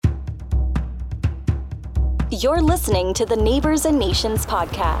You're listening to the Neighbors and Nations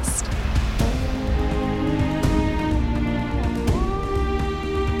podcast.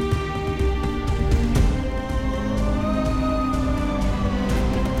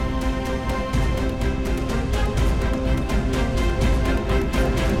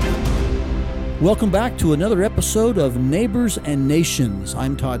 Welcome back to another episode of Neighbors and Nations.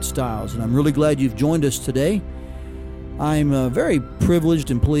 I'm Todd Stiles, and I'm really glad you've joined us today. I'm very privileged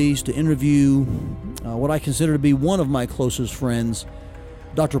and pleased to interview what I consider to be one of my closest friends,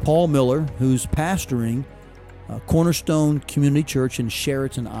 Dr. Paul Miller, who's pastoring Cornerstone Community Church in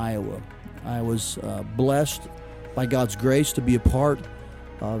Sheraton, Iowa. I was blessed by God's grace to be a part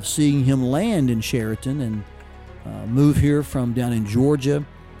of seeing him land in Sheraton and move here from down in Georgia.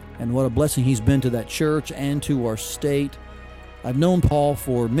 And what a blessing he's been to that church and to our state. I've known Paul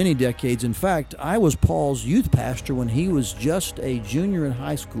for many decades. In fact, I was Paul's youth pastor when he was just a junior in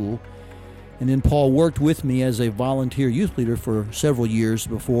high school. And then Paul worked with me as a volunteer youth leader for several years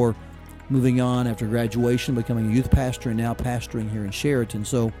before moving on after graduation, becoming a youth pastor, and now pastoring here in Sheraton.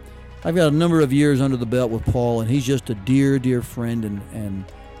 So I've got a number of years under the belt with Paul, and he's just a dear, dear friend and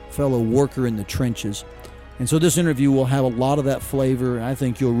fellow worker in the trenches. And so this interview will have a lot of that flavor, and I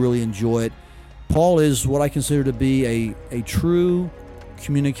think you'll really enjoy it. Paul is what I consider to be a true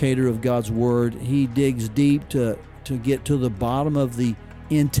communicator of God's Word. He digs deep to get to the bottom of the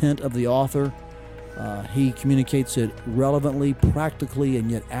intent of the author. He communicates it relevantly, practically, and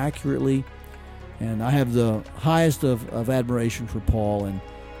yet accurately. And I have the highest of admiration for Paul. And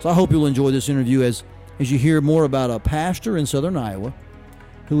so I hope you'll enjoy this interview as you hear more about a pastor in southern Iowa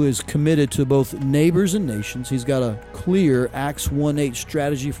who is committed to both Neighbors and Nations. He's got a clear Acts 1:8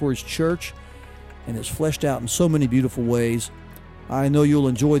 strategy for his church, and it's fleshed out in so many beautiful ways. I know you'll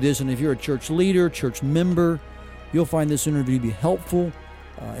enjoy this, and if you're a church leader, church member, you'll find this interview to be helpful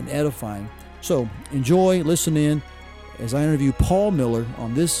and edifying. So enjoy, listen in, as I interview Paul Miller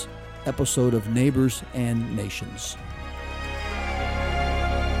on this episode of Neighbors and Nations.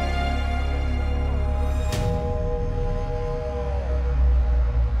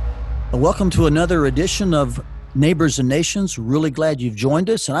 Welcome to another edition of Neighbors and Nations. Really glad you've joined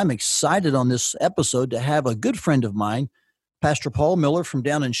us, and I'm excited on this episode to have a good friend of mine, Pastor Paul Miller from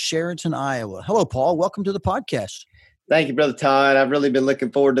down in Sheraton, Iowa. Hello, Paul. Welcome to the podcast. Thank you, Brother Todd. I've really been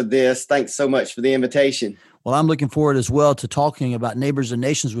looking forward to this. Thanks so much for the invitation. Well, I'm looking forward as well to talking about Neighbors and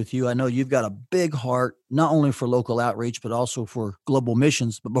Nations with you. I know you've got a big heart, not only for local outreach, but also for global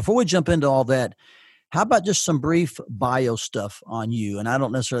missions. But before we jump into all that, how about just some brief bio stuff on you? And I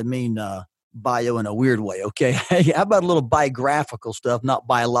don't necessarily mean bio in a weird way, okay? How about a little biographical stuff, not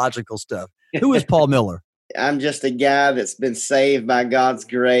biological stuff? Who is Paul Miller? I'm just a guy that's been saved by God's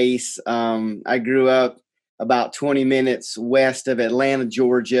grace. I grew up about 20 minutes west of Atlanta,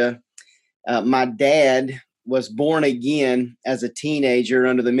 Georgia. My dad was born again as a teenager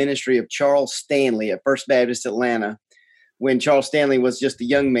under the ministry of Charles Stanley at First Baptist Atlanta, when Charles Stanley was just a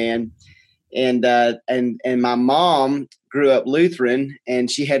young man. And my mom grew up Lutheran,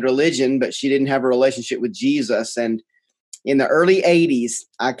 and she had religion, but she didn't have a relationship with Jesus. And in the early 80s,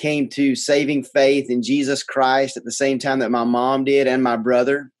 I came to saving faith in Jesus Christ at the same time that my mom did and my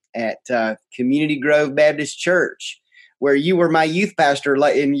brother at Community Grove Baptist Church, where you were my youth pastor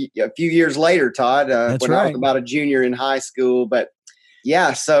in a few years later, Todd, when right. I was about a junior in high school. But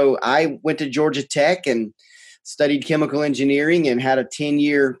yeah, so I went to Georgia Tech and studied chemical engineering and had a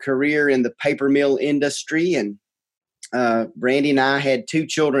 10-year career in the paper mill industry. And Brandy and I had 2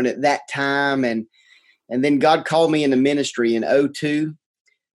 children at that time. And then God called me into ministry in 2002,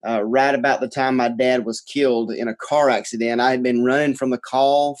 right about the time my dad was killed in a car accident. I had been running from the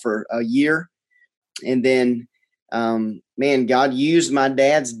call for a year. And then, God used my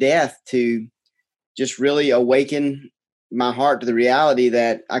dad's death to just really awaken my heart to the reality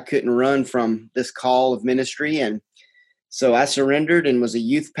that I couldn't run from this call of ministry. And so I surrendered and was a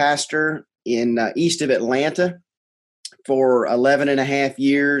youth pastor in east of Atlanta for 11 and a half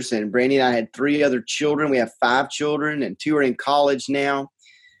years. And Brandy and I had 3 other children. We have 5 children, and 2 are in college now.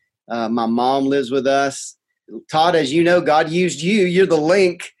 My mom lives with us. Todd, as you know, God used you. You're the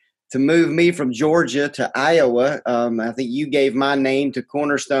link to move me from Georgia to Iowa. I think you gave my name to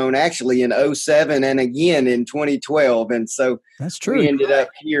Cornerstone actually in 2007 and again in 2012. And so that's true. We ended up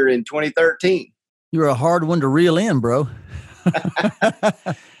here in 2013. You're a hard one to reel in, bro. I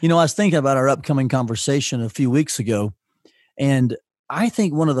was thinking about our upcoming conversation a few weeks ago, and I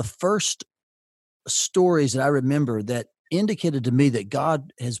think one of the first stories that I remember that indicated to me that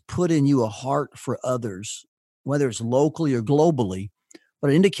God has put in you a heart for others, whether it's locally or globally, but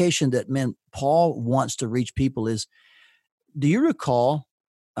an indication that, man, Paul wants to reach people is, do you recall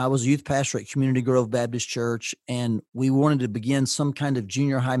I was a youth pastor at Community Grove Baptist Church, and we wanted to begin some kind of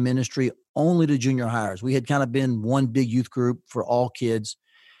junior high ministry only to junior hires. We had kind of been one big youth group for all kids,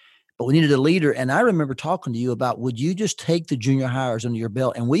 but we needed a leader. And I remember talking to you about, would you just take the junior hires under your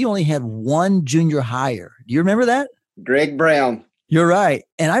belt? And we only had one junior hire. Do you remember that? Greg Brown. You're right.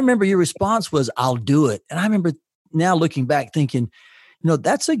 And I remember your response was, I'll do it. And I remember now looking back thinking,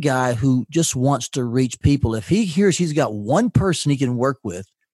 that's a guy who just wants to reach people. If he hears he's got one person he can work with,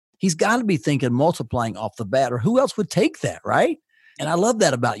 he's got to be thinking multiplying off the bat, or who else would take that, right? And I love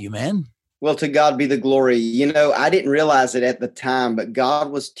that about you, man. Well, to God be the glory. I didn't realize it at the time, but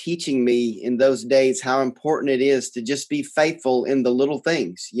God was teaching me in those days how important it is to just be faithful in the little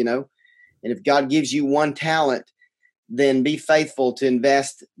things, And if God gives you one talent, then be faithful to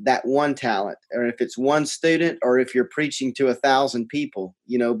invest that one talent. Or if it's one student, or if you're preaching to 1,000 people,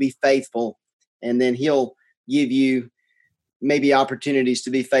 be faithful. And then He'll give you maybe opportunities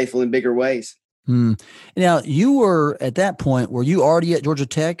to be faithful in bigger ways. Now, you were at that point, were you already at Georgia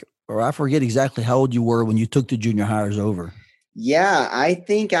Tech? Or I forget exactly how old you were when you took the junior hires over. Yeah, I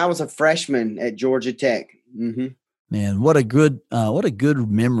think I was a freshman at Georgia Tech. Mm-hmm. Man, what a good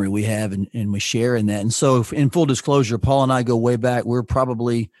memory we have, and we share in that. And so, in full disclosure, Paul and I go way back. We're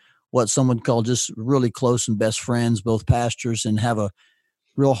probably what some would call just really close and best friends, both pastors, and have a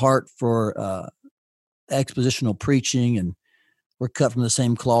real heart for expositional preaching, and we're cut from the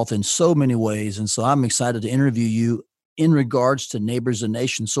same cloth in so many ways. And so I'm excited to interview you in regards to Neighbors and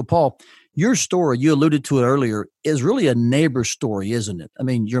Nations. So, Paul, your story, you alluded to it earlier, is really a neighbor story, isn't it? I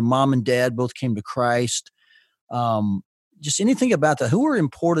mean, your mom and dad both came to Christ. Just anything about that. Who are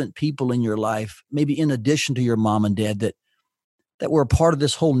important people in your life, maybe in addition to your mom and dad, that were a part of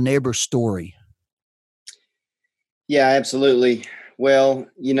this whole neighbor story? Yeah, absolutely. Well,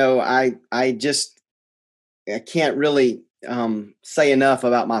 I can't really say enough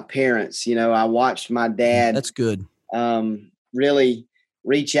about my parents. I watched my dad. That's good. Really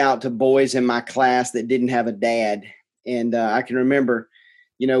reach out to boys in my class that didn't have a dad. And I can remember,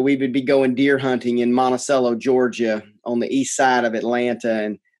 we would be going deer hunting in Monticello, Georgia, on the east side of Atlanta.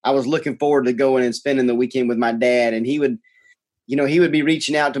 And I was looking forward to going and spending the weekend with my dad. And he would be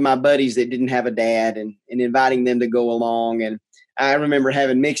reaching out to my buddies that didn't have a dad and inviting them to go along. And I remember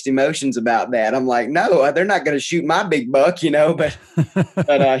having mixed emotions about that. I'm like, no, they're not going to shoot my big buck,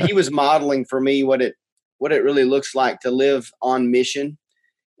 but he was modeling for me what it really looks like to live on mission.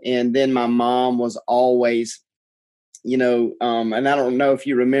 And then my mom was always, and I don't know if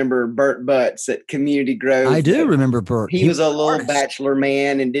you remember Bert Butts at Community Grove. I do remember Bert. He was a little bachelor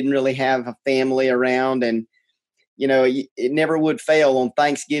man and didn't really have a family around. And, it never would fail on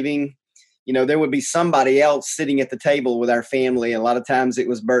Thanksgiving. There would be somebody else sitting at the table with our family. A lot of times it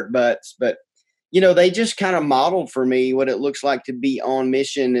was Bert Butts, but, they just kind of modeled for me what it looks like to be on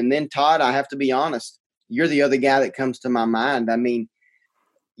mission. And then, Todd, I have to be honest, you're the other guy that comes to my mind. I mean,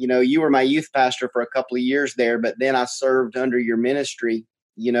 you were my youth pastor for a couple of years there, but then I served under your ministry,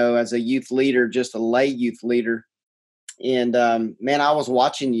 as a youth leader, just a lay youth leader. And, man, I was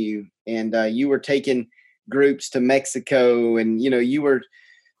watching you, and you were taking groups to Mexico, and, you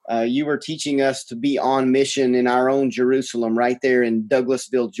were teaching us to be on mission in our own Jerusalem right there in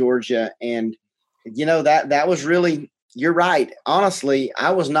Douglasville, Georgia. And, that was really, you're right. Honestly,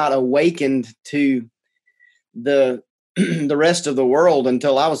 I was not awakened to the rest of the world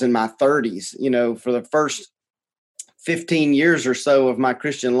until I was in my 30s. For the first 15 years or so of my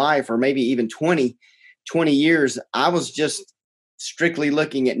Christian life, or maybe even 20 years, I was just strictly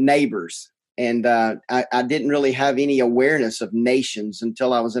looking at neighbors. And I didn't really have any awareness of nations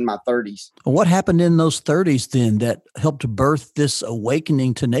until I was in my 30s. What happened in those 30s then that helped birth this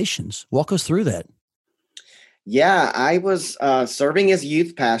awakening to nations? Walk us through that. Yeah, I was serving as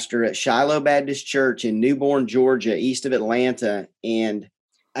youth pastor at Shiloh Baptist Church in Newborn, Georgia, east of Atlanta. And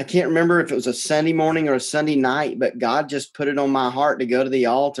I can't remember if it was a Sunday morning or a Sunday night, but God just put it on my heart to go to the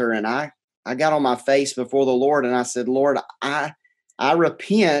altar. And I got on my face before the Lord, and I said, Lord, I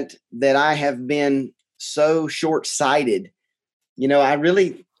repent that I have been so short-sighted. I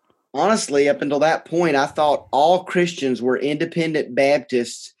really, honestly, up until that point, I thought all Christians were independent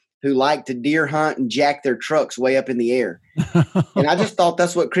Baptists who like to deer hunt and jack their trucks way up in the air. And I just thought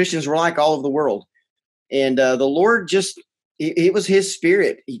that's what Christians were like all over the world. And the Lord just, it was His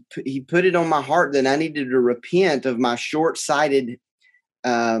Spirit. He put it on my heart that I needed to repent of my short-sighted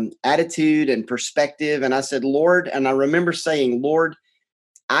attitude and perspective. And I said, Lord, and I remember saying, Lord,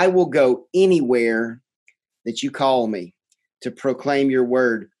 I will go anywhere that you call me to proclaim your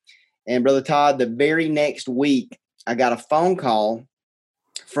word. And Brother Todd, the very next week, I got a phone call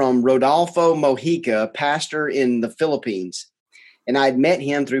from Rodolfo Mojica, a pastor in the Philippines. And I'd met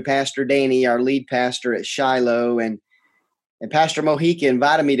him through Pastor Danny, our lead pastor at Shiloh. And Pastor Mojica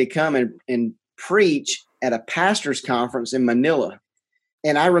invited me to come and preach at a pastor's conference in Manila.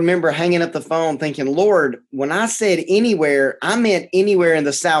 And I remember hanging up the phone thinking, Lord, when I said anywhere, I meant anywhere in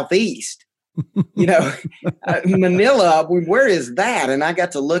the Southeast. Manila, where is that? And I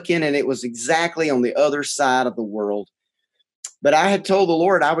got to look in, and it was exactly on the other side of the world. But I had told the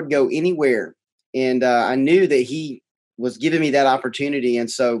Lord I would go anywhere. And I knew that he was giving me that opportunity. And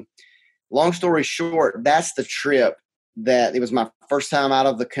so, long story short, that's the trip. That it was my first time out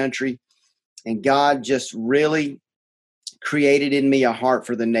of the country. And God just really created in me a heart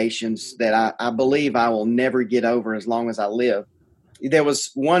for the nations that I believe I will never get over as long as I live. There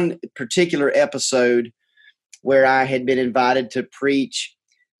was one particular episode where I had been invited to preach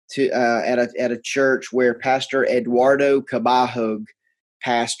at a church where Pastor Eduardo Cabahug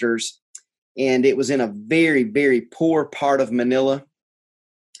pastors, and it was in a very, very poor part of Manila.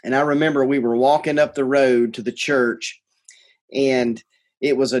 And I remember we were walking up the road to the church, and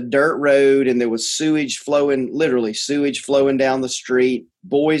it was a dirt road, and there was sewage flowing down the street,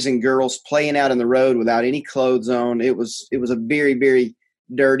 boys and girls playing out in the road without any clothes on. It was a very, very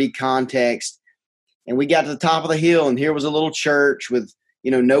dirty context. And we got to the top of the hill, and here was a little church with,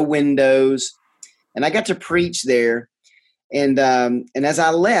 no windows. And I got to preach there. And as I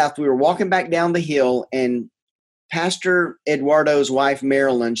left, we were walking back down the hill, and Pastor Eduardo's wife,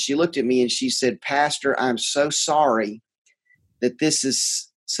 Marilyn, she looked at me and she said, Pastor, I'm so sorry that this is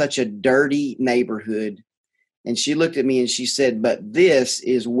such a dirty neighborhood. And she looked at me and she said, but this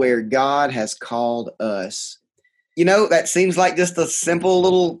is where God has called us. That seems like just a simple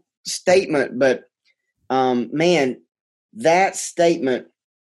little statement, but man, that statement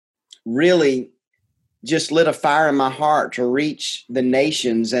really just lit a fire in my heart to reach the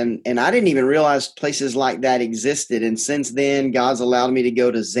nations. And I didn't even realize places like that existed. And since then, God's allowed me to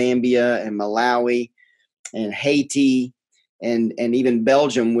go to Zambia and Malawi and Haiti and even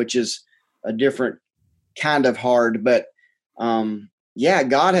Belgium, which is a different kind of hard. But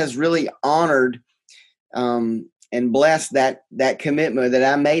God has really honored and blessed that commitment that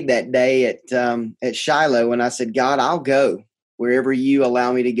I made that day at Shiloh. And I said, God, I'll go wherever you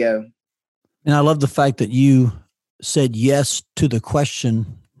allow me to go. And I love the fact that you said yes to the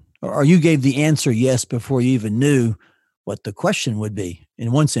question, or you gave the answer yes before you even knew what the question would be.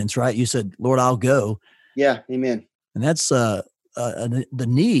 In one sense, right? You said, Lord, I'll go. Yeah, amen. And that's the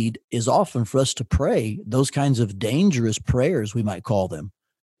need is often for us to pray those kinds of dangerous prayers, we might call them.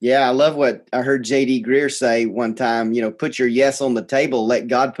 Yeah, I love what I heard J.D. Greer say one time, put your yes on the table, let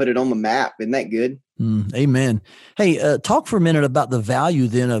God put it on the map. Isn't that good? Amen. Hey, talk for a minute about the value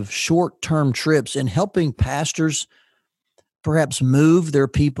then of short-term trips in helping pastors perhaps move their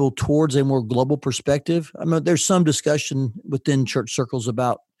people towards a more global perspective. I mean, there's some discussion within church circles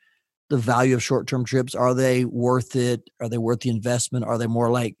about the value of short-term trips. Are they worth it? Are they worth the investment? Are they more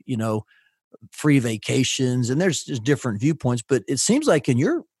like, free vacations? And there's just different viewpoints, but it seems like in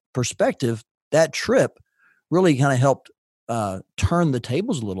your perspective, that trip really kind of helped turn the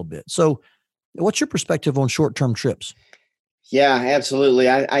tables a little bit. So what's your perspective on short-term trips? Yeah, absolutely.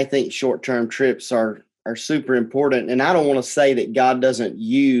 I think short-term trips are super important. And I don't want to say that God doesn't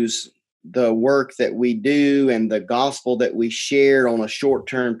use the work that we do and the gospel that we share on a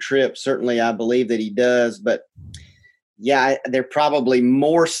short-term trip. Certainly, I believe that he does. But yeah, they're probably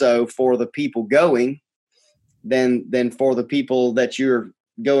more so for the people going than for the people that you're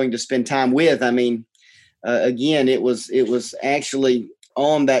going to spend time with. I mean, again, it was actually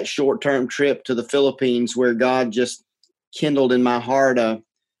on that short-term trip to the Philippines where God just kindled in my heart a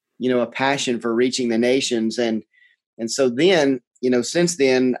passion for reaching the nations. And so then, since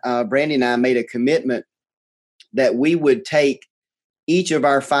then, Brandy and I made a commitment that we would take each of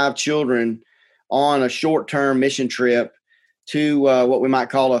our 5 children on a short-term mission trip to what we might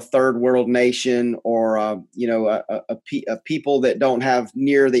call a third world nation, or a people that don't have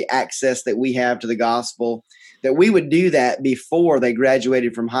near the access that we have to the gospel, that we would do that before they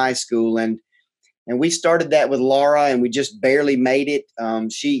graduated from high school. And we started that with Laura, and we just barely made it.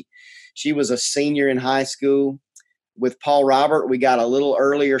 She was a senior in high school. With Paul Robert, we got a little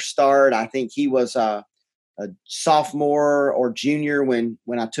earlier start. I think he was a sophomore or junior when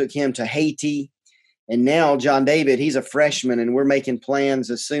I took him to Haiti. And now John David, he's a freshman, and we're making plans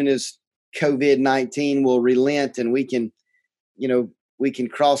as soon as COVID-19 will relent and we can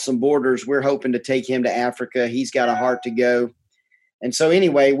cross some borders. We're hoping to take him to Africa. He's got a heart to go. And so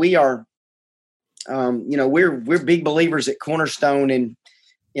anyway, we are, we're big believers at Cornerstone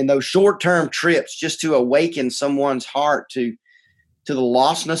in those short-term trips, just to awaken someone's heart to the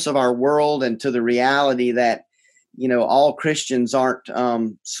lostness of our world and to the reality that, all Christians aren't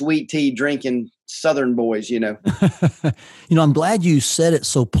sweet tea drinking Southern boys. I'm glad you said it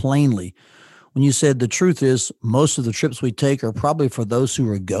so plainly when you said the truth is most of the trips we take are probably for those who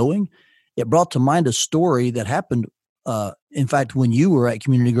are going. It brought to mind a story that happened. In fact, when you were at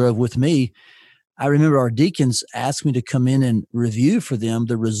Community Grove with me, I remember our deacons asked me to come in and review for them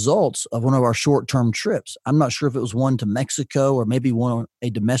the results of one of our short-term trips. I'm not sure if it was one to Mexico or maybe a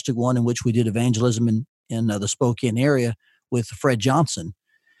domestic one in which we did evangelism in the Spokane area with Fred Johnson.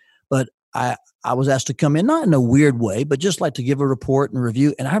 But I was asked to come in, not in a weird way, but just like to give a report and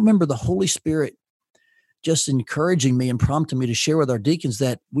review. And I remember the Holy Spirit just encouraging me and prompting me to share with our deacons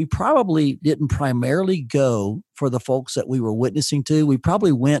that we probably didn't primarily go for the folks that we were witnessing to. We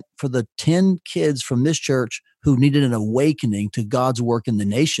probably went for the 10 kids from this church who needed an awakening to God's work in the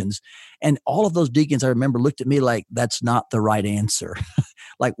nations. And all of those deacons, I remember, looked at me like, that's not the right answer.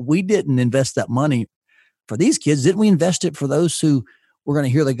 Like, we didn't invest that money for these kids. Didn't we invest it for those who were going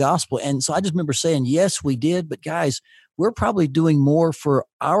to hear the gospel? And so I just remember saying, yes, we did. But guys, we're probably doing more for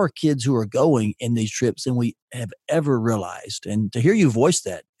our kids who are going in these trips than we have ever realized. And to hear you voice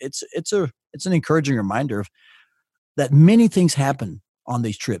that, it's an encouraging reminder of that many things happen on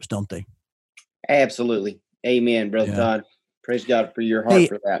these trips, don't they? Absolutely. Amen, Brother Todd. Praise God for your heart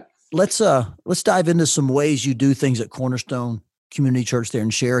for that. Let's dive into some ways you do things at Cornerstone Community Church there in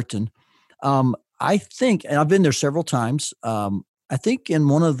Sheraton. I think, and I've been there several times, I think in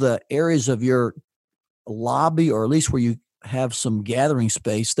one of the areas of your lobby, or at least where you have some gathering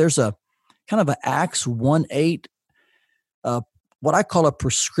space, there's a kind of an Acts 1:8, what I call a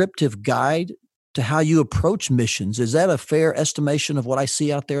prescriptive guide to how you approach missions. Is that a fair estimation of what I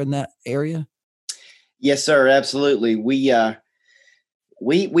see out there in that area? Yes, sir. Absolutely. We have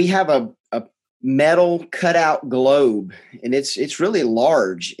a metal cutout globe, and it's really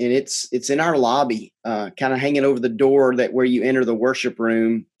large, and it's in our lobby, kind of hanging over the door where you enter the worship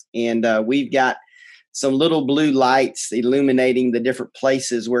room. And we've got some little blue lights illuminating the different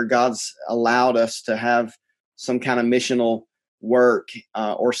places where God's allowed us to have some kind of missional work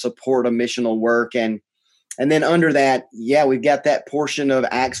or support a missional work. And then under that, we've got that portion of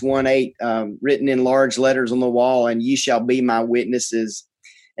Acts 1:8 written in large letters on the wall, and ye shall be my witnesses.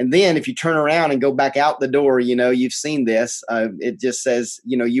 And then if you turn around and go back out the door, you've seen this. It just says,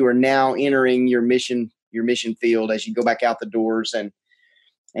 you are now entering your mission field as you go back out the doors.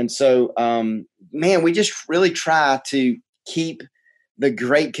 And so, we just really try to keep the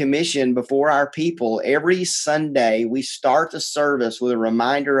Great Commission before our people. Every Sunday, we start the service with a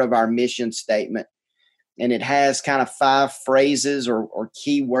reminder of our mission statement. And it has kind of 5 phrases or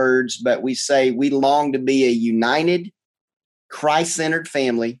key words, but we say we long to be a united, Christ-centered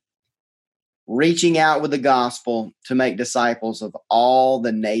family, reaching out with the gospel to make disciples of all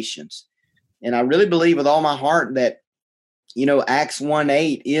the nations. And I really believe with all my heart that, Acts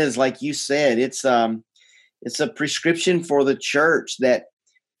 1:8 is, like you said, it's a prescription for the church that,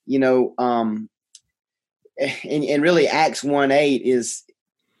 and really Acts 1:8 is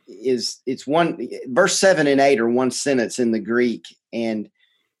it's one, verse 7 and 8 are one sentence in the Greek. And,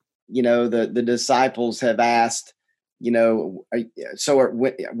 the disciples have asked, so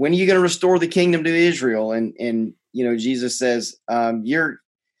when are you going to restore the kingdom to Israel? And Jesus says, you're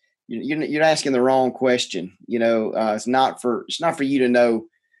asking the wrong question. It's not for you to know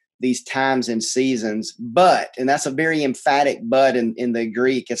these times and seasons, but, and that's a very emphatic but in the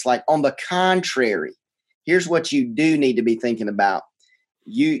Greek. It's like, on the contrary, here's what you do need to be thinking about.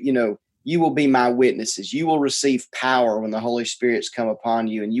 You will be my witnesses. You will receive power when the Holy Spirit's come upon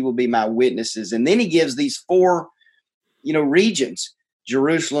you, and you will be my witnesses. And then he gives these 4, regions: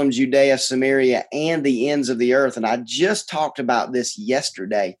 Jerusalem, Judea, Samaria, and the ends of the earth. And I just talked about this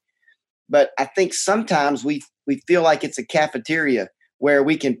yesterday, but I think sometimes we feel like it's a cafeteria where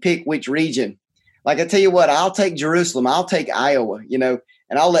we can pick which region. Like, I tell you what, I'll take Jerusalem, I'll take Iowa, and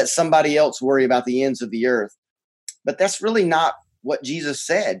I'll let somebody else worry about the ends of the earth. But that's really not what Jesus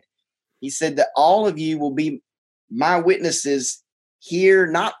said. He said that all of you will be my witnesses here,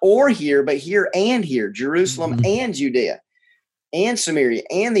 not or here, but here and here, Jerusalem and Judea and Samaria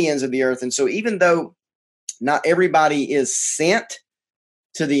and the ends of the earth. And so even though not everybody is sent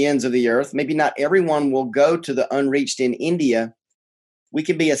to the ends of the earth, maybe not everyone will go to the unreached in India, we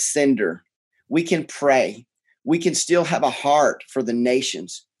can be a sender. We can pray. We can still have a heart for the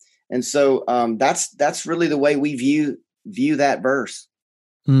nations. And so that's really the way we view that verse.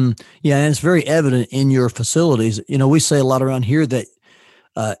 Yeah, and it's very evident in your facilities. We say a lot around here that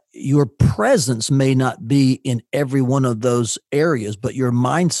your presence may not be in every one of those areas, but your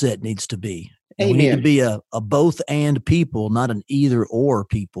mindset needs to be. And we need to be a both and people, not an either or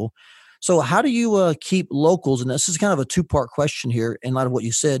people. So how do you keep locals, and this is kind of a two-part question here in light of what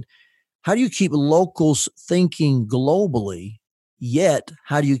you said, how do you keep locals thinking globally, yet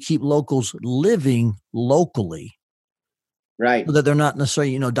how do you keep locals living locally? Right. So that they're not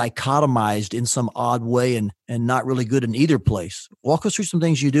necessarily, dichotomized in some odd way and not really good in either place. Walk us through some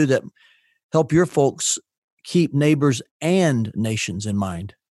things you do that help your folks keep neighbors and nations in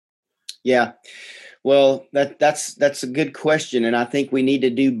mind. Yeah. Well, that's a good question, and I think we need to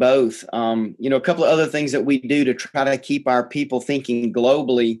do both. A couple of other things that we do to try to keep our people thinking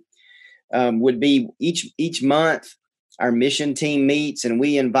globally would be each month our mission team meets, and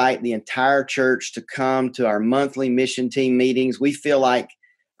we invite the entire church to come to our monthly mission team meetings. We feel like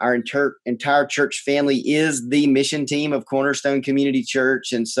our entire church family is the mission team of Cornerstone Community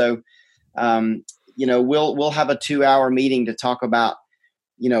Church, and so we'll have a 2-hour meeting to talk about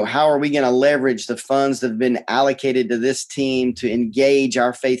how are we going to leverage the funds that have been allocated to this team to engage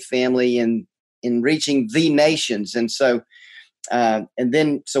our faith family in reaching the nations. And so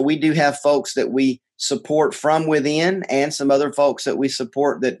so we do have folks that we support from within and some other folks that we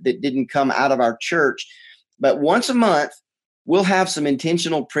support that didn't come out of our church. But once a month, we'll have some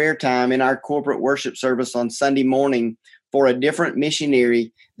intentional prayer time in our corporate worship service on Sunday morning for a different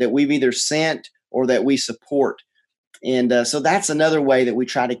missionary that we've either sent or that we support. And so that's another way that we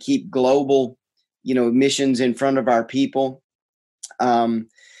try to keep global, missions in front of our people. Another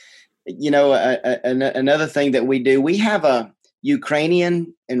thing that we do, we have a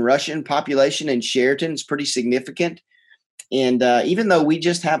Ukrainian and Russian population in Sheraton. It's pretty significant. And even though we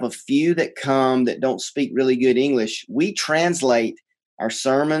just have a few that come that don't speak really good English, we translate our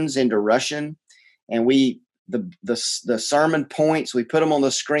sermons into Russian, and the sermon points, we put them on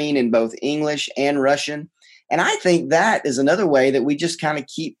the screen in both English and Russian. And I think that is another way that we just kind of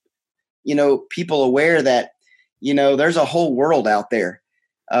keep, people aware that, there's a whole world out there,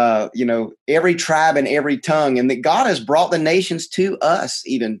 every tribe and every tongue, and that God has brought the nations to us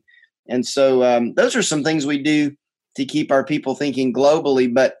even. And so those are some things we do to keep our people thinking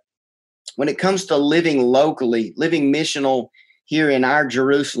globally. But when it comes to living locally, living missional here in our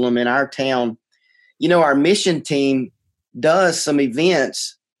Jerusalem, in our town, our mission team does some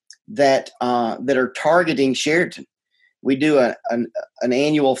events that are targeting Sheraton. We do an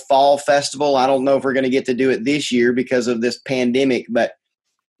annual fall festival. I don't know if we're going to get to do it this year because of this pandemic, but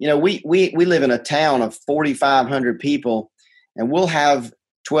we live in a town of 4,500 people, and we'll have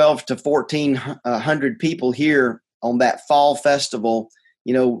 12 to 1,400 people here on that fall festival.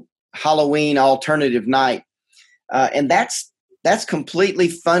 Halloween alternative night, and that's completely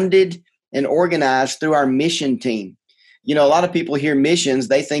funded and organized through our mission team. A lot of people hear missions,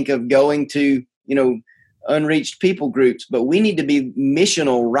 they think of going to, unreached people groups, but we need to be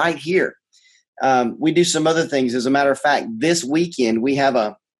missional right here. We do some other things. As a matter of fact, this weekend we have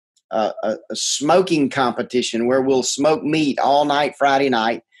a smoking competition where we'll smoke meat all night Friday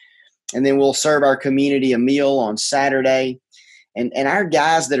night, and then we'll serve our community a meal on Saturday. And our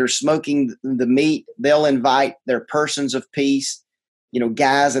guys that are smoking the meat, they'll invite their persons of peace,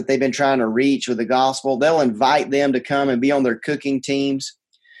 guys that they've been trying to reach with the gospel. They'll invite them to come and be on their cooking teams.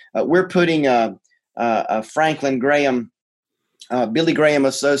 We're putting a Franklin Graham, Billy Graham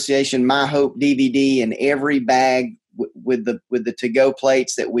Association, My Hope DVD in every bag with the to-go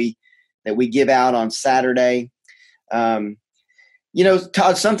plates that we give out on Saturday. Todd,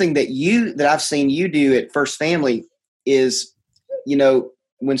 something that I've seen you do at First Family is,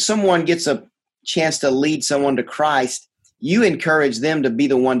 when someone gets a chance to lead someone to Christ, you encourage them to be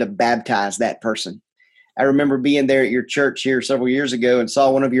the one to baptize that person. I remember being there at your church here several years ago and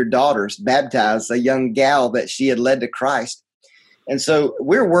saw one of your daughters baptize a young gal that she had led to Christ. And so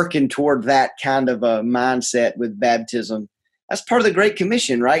we're working toward that kind of a mindset with baptism. That's part of the Great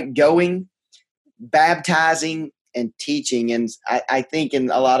Commission, right? Going, baptizing, and teaching. And I think in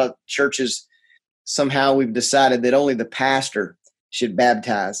a lot of churches, somehow we've decided that only the pastor should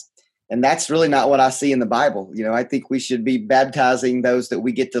baptize. And that's really not what I see in the Bible. I think we should be baptizing those that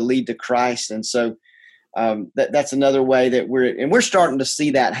we get to lead to Christ. And so that's another way that we're starting to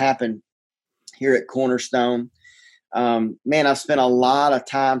see that happen here at Cornerstone. I've spent a lot of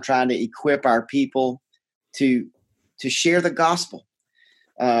time trying to equip our people to share the gospel.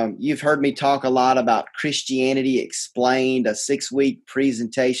 You've heard me talk a lot about Christianity Explained, a 6-week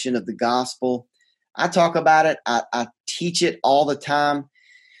presentation of the gospel. I talk about it. I teach it all the time.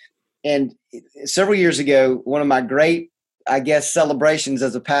 And several years ago, one of my great, celebrations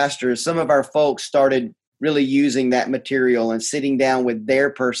as a pastor is some of our folks started really using that material and sitting down with their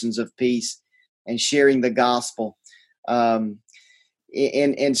persons of peace and sharing the gospel. And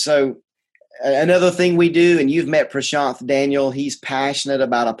so Another thing we do, and you've met Prashanth Daniel, he's passionate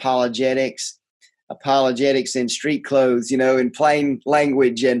about apologetics in street clothes, in plain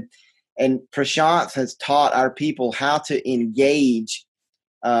language. And Prashanth has taught our people how to engage,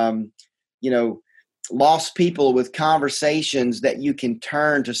 lost people with conversations that you can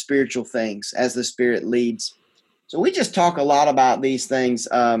turn to spiritual things as the Spirit leads. So we just talk a lot about these things.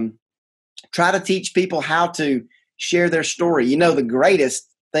 Try to teach people how to share their story. The greatest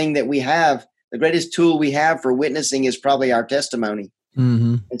thing that we have, the greatest tool we have for witnessing is probably our testimony.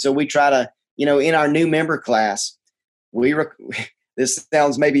 Mm-hmm. And so we try to, in our new member class, this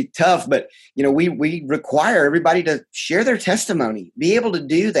sounds maybe tough, but we require everybody to share their testimony, be able to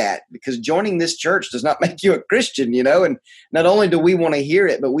do that, because joining this church does not make you a Christian, and not only do we want to hear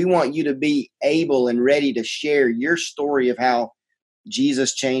it, but we want you to be able and ready to share your story of how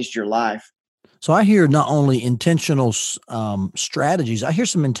Jesus changed your life. So I hear not only intentional strategies, I hear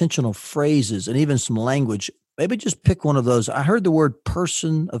some intentional phrases and even some language. Maybe just pick one of those. I heard the word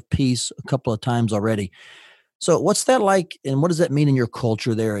person of peace a couple of times already. So what's that like, and what does that mean in your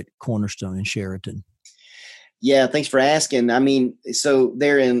culture there at Cornerstone in Sheraton? Yeah, thanks for asking. I mean, so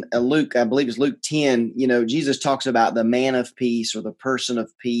there in Luke, I believe it's Luke 10, Jesus talks about the man of peace or the person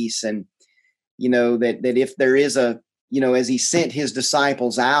of peace. And, that if there is as he sent his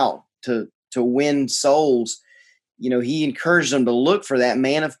disciples out to win souls, he encouraged them to look for that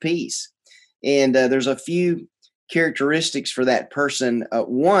man of peace. And there's a few characteristics for that person.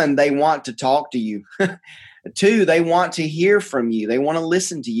 One, they want to talk to you. Two, they want to hear from you. They want to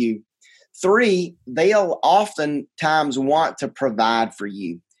listen to you. Three, they'll oftentimes want to provide for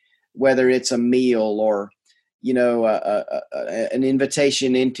you, whether it's a meal or, an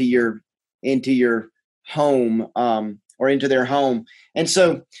invitation into your home or into their home. And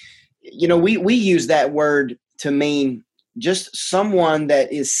so, we use that word to mean just someone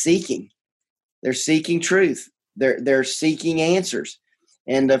that is seeking. They're seeking truth. They're seeking answers.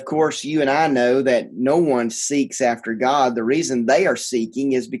 And of course, you and I know that no one seeks after God. The reason they are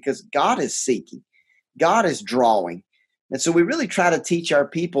seeking is because God is seeking. God is drawing. And so we really try to teach our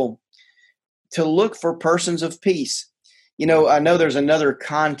people to look for persons of peace. I know there's another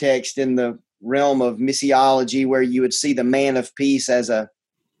context in the realm of missiology where you would see the man of peace as a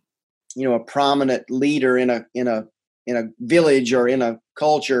prominent leader in a village or in a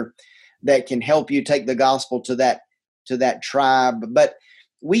culture that can help you take the gospel to that tribe. But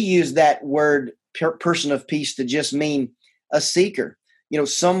we use that word person of peace to just mean a seeker,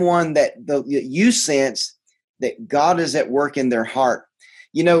 someone that you sense that God is at work in their heart.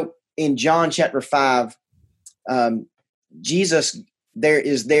 In John chapter 5, Jesus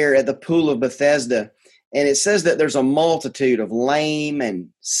is there at the pool of Bethesda. And it says that there's a multitude of lame and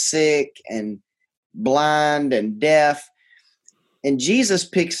sick and blind and deaf. And Jesus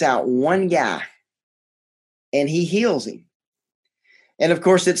picks out one guy and he heals him. And of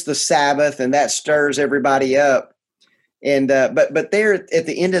course, it's the Sabbath and that stirs everybody up. And but there at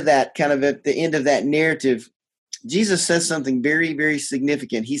the end of that narrative, Jesus says something very, very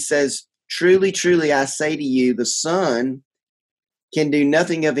significant. He says, "Truly, truly, I say to you, the Son can do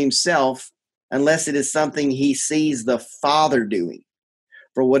nothing of himself unless it is something he sees the Father doing.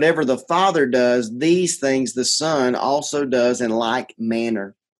 For whatever the Father does, these things the Son also does in like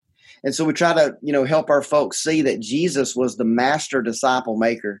manner." And so we try to, help our folks see that Jesus was the master disciple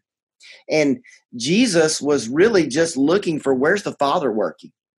maker. And Jesus was really just looking for where's the Father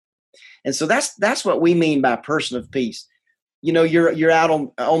working. And so that's what we mean by person of peace. You're out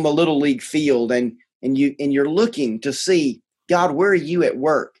on the little league field and you're looking to see, God, where are you at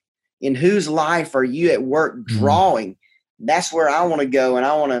work? In whose life are you at work drawing? That's where I want to go, and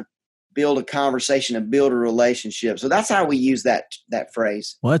I want to build a conversation and build a relationship. So that's how we use that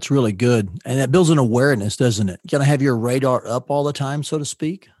phrase. Well, that's really good. And that builds an awareness, doesn't it? You got to have your radar up all the time, so to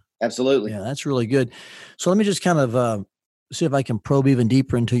speak. Absolutely. Yeah, that's really good. So let me just kind of see if I can probe even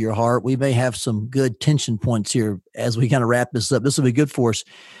deeper into your heart. We may have some good tension points here as we kind of wrap this up. This will be good for us.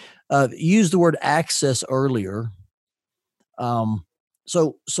 You used the word access earlier.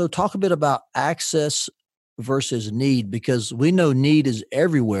 So talk a bit about access versus need, because we know need is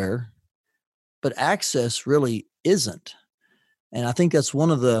everywhere, but access really isn't. And I think that's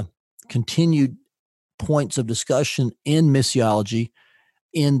one of the continued points of discussion in missiology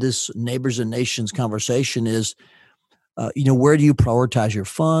in this Neighbors and Nations conversation is, where do you prioritize your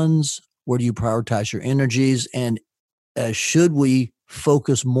funds? Where do you prioritize your energies? And should we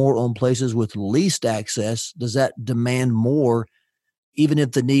focus more on places with least access? Does that demand more, even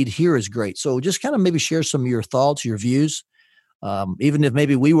if the need here is great? So just kind of maybe share some of your thoughts, your views. Even if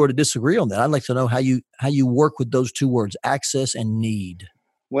maybe we were to disagree on that, I'd like to know how you work with those two words, access and need.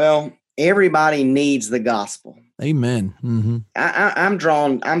 Well, everybody needs the gospel. Amen. Mm-hmm.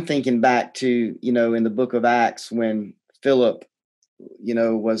 I'm thinking back to, in the book of Acts when Philip,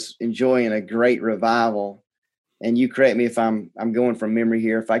 was enjoying a great revival. And you correct me if I'm going from memory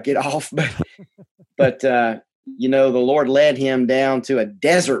here, if I get off, but the Lord led him down to a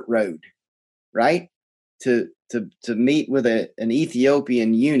desert road, right? To meet with an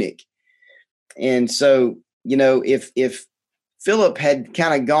Ethiopian eunuch. And so, if Philip had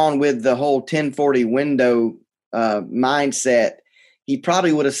kind of gone with the whole 1040 window mindset, he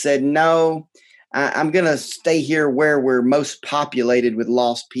probably would have said, no, I'm going to stay here where we're most populated with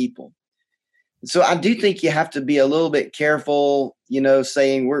lost people. So I do think you have to be a little bit careful,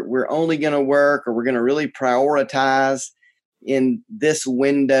 saying we're only going to work, or we're going to really prioritize in this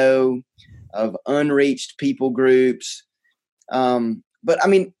window of unreached people groups. But I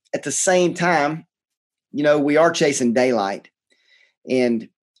mean, at the same time, we are chasing daylight, and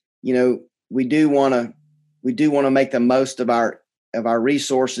we do want to make the most of our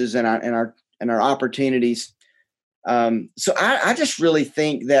resources and our opportunities. So I just really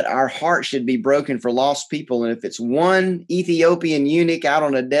think that our heart should be broken for lost people. And if it's one Ethiopian eunuch out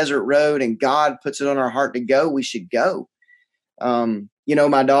on a desert road and God puts it on our heart to go, we should go.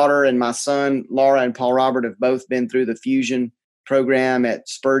 My daughter and my son, Laura and Paul Robert, have both been through the Fusion program at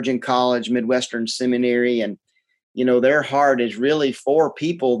Spurgeon College, Midwestern Seminary. And, their heart is really for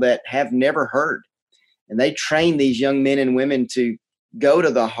people that have never heard. And they train these young men and women to go to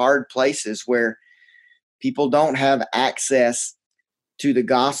the hard places where people don't have access to the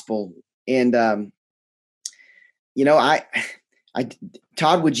gospel. And,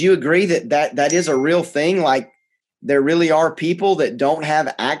 Todd, would you agree that is a real thing? Like, there really are people that don't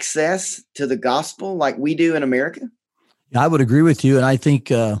have access to the gospel like we do in America? I would agree with you. And I think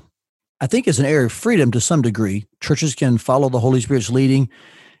it's an area of freedom to some degree. Churches can follow the Holy Spirit's leading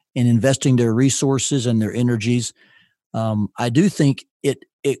in investing their resources and their energies. I do think it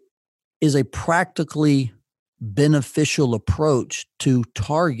is a practically beneficial approach to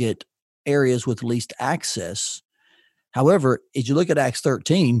target areas with least access. However, as you look at Acts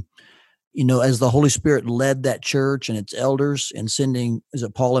 13, as the Holy Spirit led that church and its elders in sending, is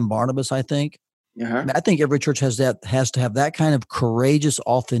it Paul and Barnabas, I think? Uh-huh. I think every church has to have that kind of courageous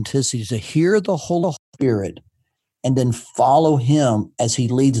authenticity to hear the Holy Spirit and then follow him as he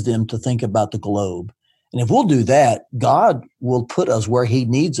leads them to think about the globe. And if we'll do that, God will put us where he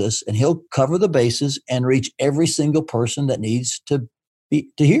needs us, and he'll cover the bases and reach every single person that needs to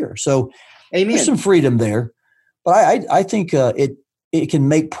hear. So Amen. There's some freedom there. But I think it can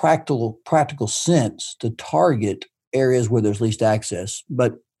make practical sense to target areas where there's least access.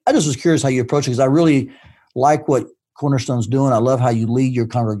 But I just was curious how you approach it, because I really like what Cornerstone's doing. I love how you lead your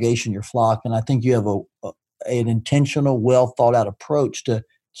congregation, your flock, and I think you have an intentional, well thought out approach to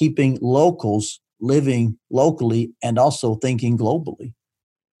keeping locals living locally and also thinking globally.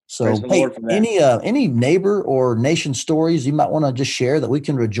 So, hey, any neighbor or nation stories you might want to just share that we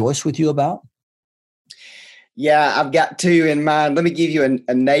can rejoice with you about? Yeah, I've got two in mind. Let me give you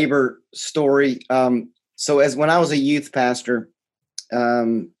a neighbor story. So when I was a youth pastor,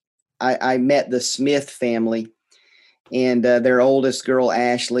 I met the Smith family, and their oldest girl,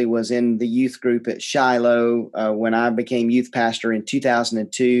 Ashley, was in the youth group at Shiloh when I became youth pastor in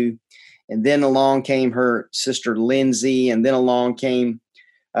 2002. And then along came her sister, Lindsay, and then along came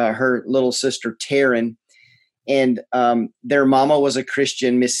her little sister, Taryn. And their mama was a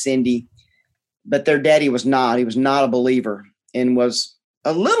Christian, Miss Cindy, but their daddy was not. He was not a believer and was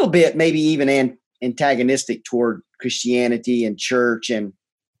a little bit maybe even antagonistic toward Christianity and church. And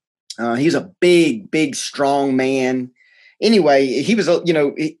he was a big, strong man. Anyway, he was,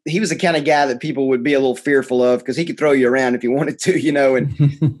 he was the kind of guy that people would be a little fearful of because he could throw you around if you wanted to,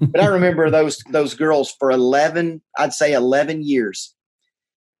 And but I remember those girls for 11 years.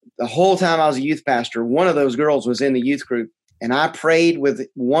 The whole time I was a youth pastor, one of those girls was in the youth group, and I prayed with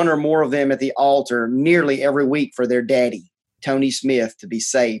one or more of them at the altar nearly every week for their daddy, Tony Smith, to be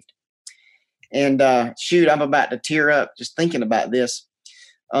saved. And I'm about to tear up just thinking about this.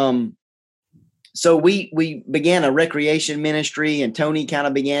 So we began a recreation ministry, and Tony kind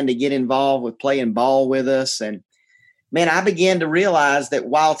of began to get involved with playing ball with us. And man, I began to realize that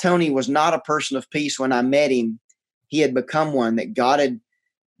while Tony was not a person of peace when I met him, he had become one, that God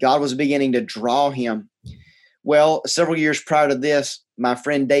was beginning to draw him. Well, several years prior to this, my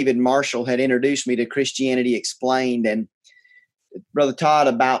friend David Marshall had introduced me to Christianity Explained. And Brother Todd,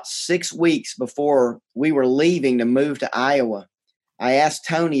 about 6 weeks before we were leaving to move to Iowa, I asked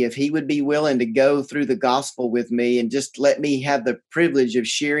Tony if he would be willing to go through the gospel with me and just let me have the privilege of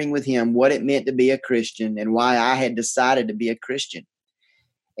sharing with him what it meant to be a Christian and why I had decided to be a Christian.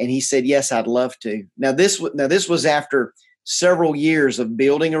 And he said, yes, I'd love to. Now this was after several years of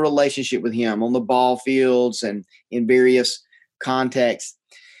building a relationship with him on the ball fields and in various contexts.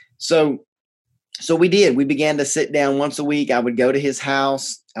 So we did. We began to sit down once a week. I would go to his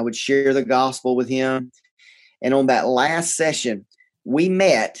house. I would share the gospel with him. And on that last session, we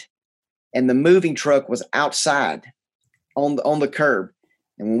met, and the moving truck was outside on the curb.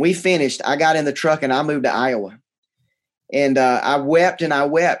 And when we finished, I got in the truck and I moved to Iowa. And I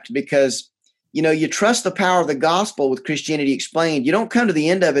wept because, you trust the power of the gospel with Christianity Explained. You don't come to the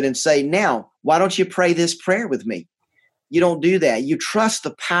end of it and say, now, why don't you pray this prayer with me? You don't do that. You trust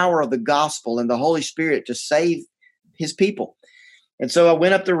the power of the gospel and the Holy Spirit to save his people. And so I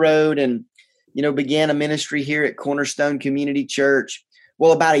went up the road and, began a ministry here at Cornerstone Community Church.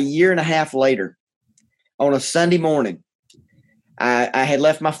 Well, about a year and a half later, on a Sunday morning, I had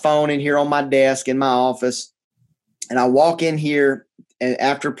left my phone in here on my desk in my office. And I walk in here and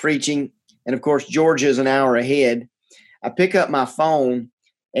after preaching, and of course, Georgia is an hour ahead. I pick up my phone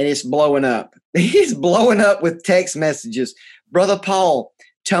and it's blowing up. It's blowing up with text messages. Brother Paul,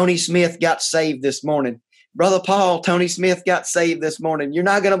 Tony Smith got saved this morning. Brother Paul, Tony Smith got saved this morning. You're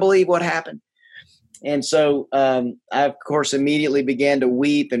not going to believe what happened. And so I, of course, immediately began to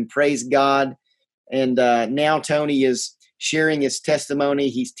weep and praise God. And now Tony is sharing his testimony.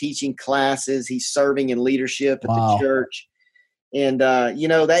 He's teaching classes. He's serving in leadership at the church. And,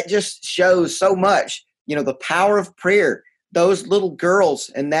 that just shows so much, the power of prayer. Those little girls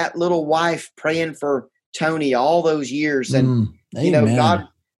and that little wife praying for Tony all those years. And,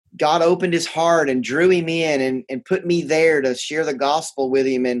 God opened his heart and drew him in and put me there to share the gospel with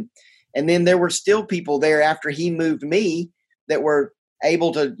him. And then there were still people there after he moved me that were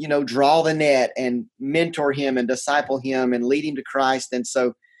able to, draw the net and mentor him and disciple him and lead him to Christ. And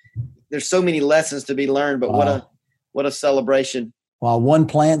so there's so many lessons to be learned, but what a celebration. Wow. One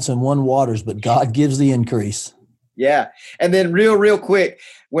plants and one waters, but God gives the increase. Yeah. And then real quick,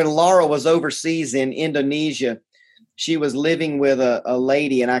 when Laura was overseas in Indonesia, she was living with a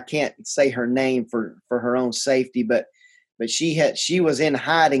lady, and I can't say her name for her own safety, but she was in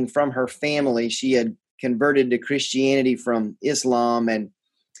hiding from her family. She had converted to Christianity from Islam, and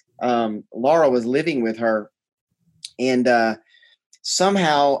Laura was living with her. And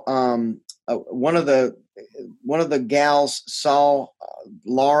somehow one of the gals saw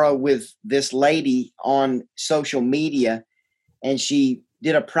Laura with this lady on social media, and she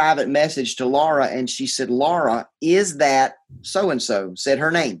did a private message to Laura, and she said, Laura, is that so-and-so? Said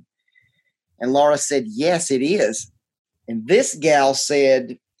her name. And Laura said, yes, it is. And this gal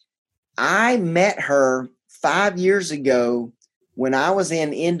said, I met her 5 years ago when I was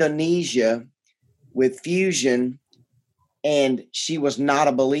in Indonesia with Fusion, and she was not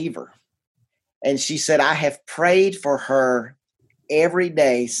a believer. And she said, I have prayed for her every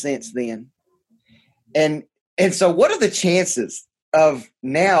day since then. And so what are the chances of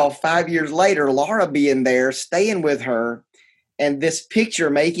now, 5 years later, Laura being there, staying with her, and this picture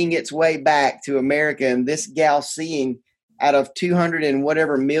making its way back to America, and this gal seeing out of 200 and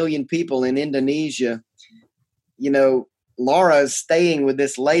whatever million people in Indonesia, Laura is staying with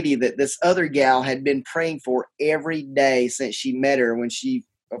this lady that this other gal had been praying for every day since she met her, when she,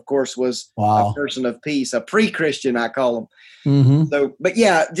 of course, was a person of peace, a pre-Christian, I call them. Mm-hmm. So, but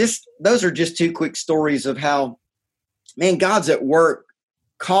yeah, those are just two quick stories of how, man, God's at work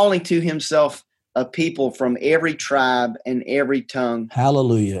calling to himself a people from every tribe and every tongue.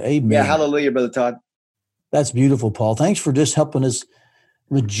 Hallelujah. Amen. Yeah, hallelujah, Brother Todd. That's beautiful, Paul. Thanks for just helping us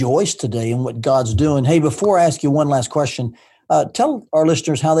rejoice today in what God's doing. Hey, before I ask you one last question, tell our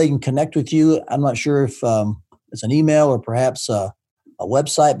listeners how they can connect with you. I'm not sure if it's an email or perhaps a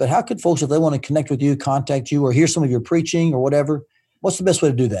website, but how could folks, if they want to connect with you, contact you, or hear some of your preaching or whatever, what's the best way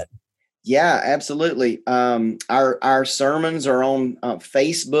to do that? Yeah, absolutely. Our sermons are on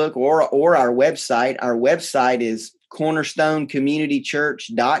Facebook or our website. Our website is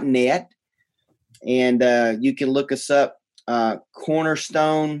cornerstonecommunitychurch.net. And you can look us up,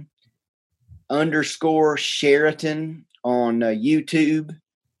 Cornerstone_Sheraton on YouTube,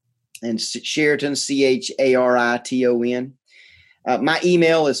 and Sheraton, Chariton. My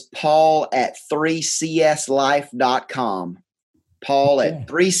email is paul@3cslife.com. Paul at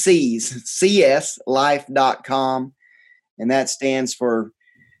 3cslife.com. And that stands for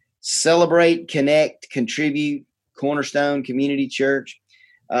Celebrate, Connect, Contribute, Cornerstone Community Church.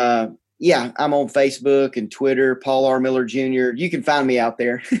 Yeah, I'm on Facebook and Twitter, Paul R. Miller Jr. You can find me out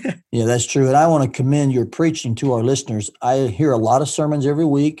there. Yeah, that's true. And I want to commend your preaching to our listeners. I hear a lot of sermons every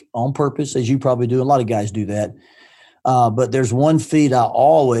week on purpose, as you probably do. A lot of guys do that. But there's one feed I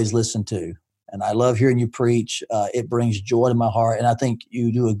always listen to, And I love hearing you preach. It brings joy to my heart. And I think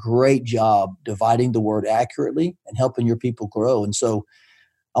you do a great job dividing the word accurately and helping your people grow. And so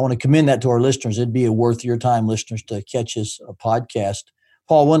I want to commend that to our listeners. It'd be a worth your time, listeners, to catch this podcast.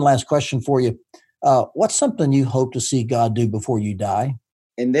 Paul, one last question for you. What's something you hope to see God do before you die?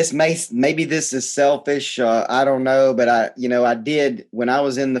 And maybe this is selfish. I don't know, but I did when I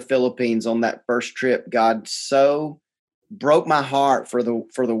was in the Philippines on that first trip. God so broke my heart for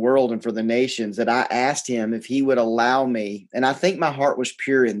the world and for the nations that I asked him if he would allow me. And I think my heart was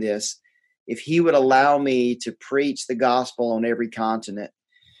pure in this, if he would allow me to preach the gospel on every continent.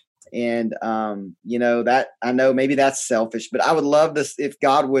 And, that I know maybe that's selfish, but I would love this if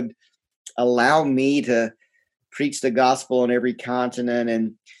God would allow me to preach the gospel on every continent.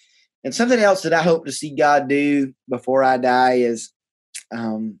 And something else that I hope to see God do before I die is,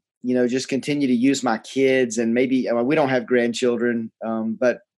 just continue to use my kids, and maybe we don't have grandchildren,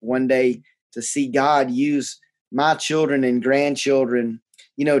 but one day to see God use my children and grandchildren,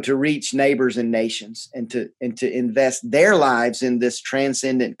 to reach neighbors and nations, and to invest their lives in this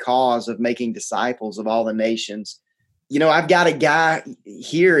transcendent cause of making disciples of all the nations. I've got a guy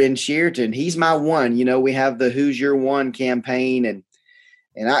here in Sheraton. He's my one. We have the Who's Your One campaign, and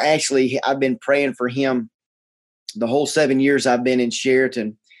I've been praying for him the whole 7 years I've been in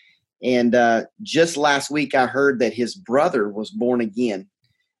Sheraton. And just last week, I heard that his brother was born again.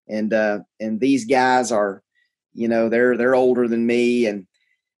 And these guys are, they're older than me, and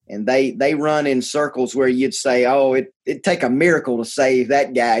they run in circles where you'd say, oh, it'd take a miracle to save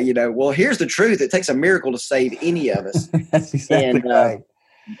that guy. Well, here's the truth. It takes a miracle to save any of us. That's exactly right.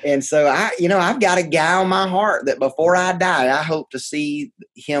 And so I've got a guy on my heart that before I die, I hope to see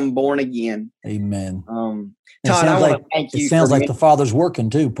him born again. Amen. Todd, I want to thank you. It sounds like the Father's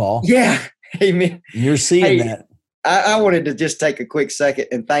working too, Paul. Yeah. Amen. You're seeing that. I wanted to just take a quick second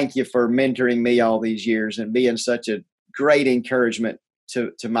and thank you for mentoring me all these years and being such a great encouragement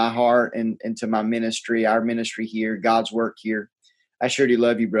to my heart and to my ministry, our ministry here, God's work here. I sure do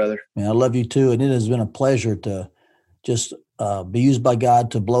love you, brother. Man, I love you too. And it has been a pleasure to just be used by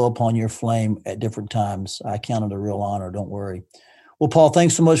God to blow upon your flame at different times. I count it a real honor. Don't worry. Well, Paul,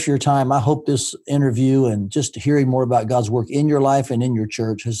 thanks so much for your time. I hope this interview and just hearing more about God's work in your life and in your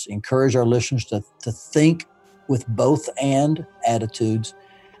church has encouraged our listeners to think with both and attitudes,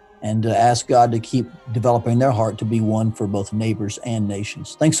 and to ask God to keep developing their heart to be one for both neighbors and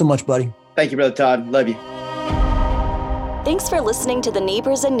nations. Thanks so much, buddy. Thank you, Brother Todd. Love you. Thanks for listening to the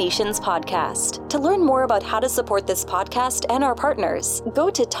Neighbors and Nations podcast. To learn more about how to support this podcast and our partners, go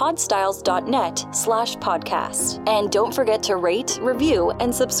to toddstiles.net/podcast. And don't forget to rate, review,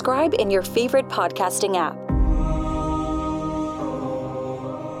 and subscribe in your favorite podcasting app.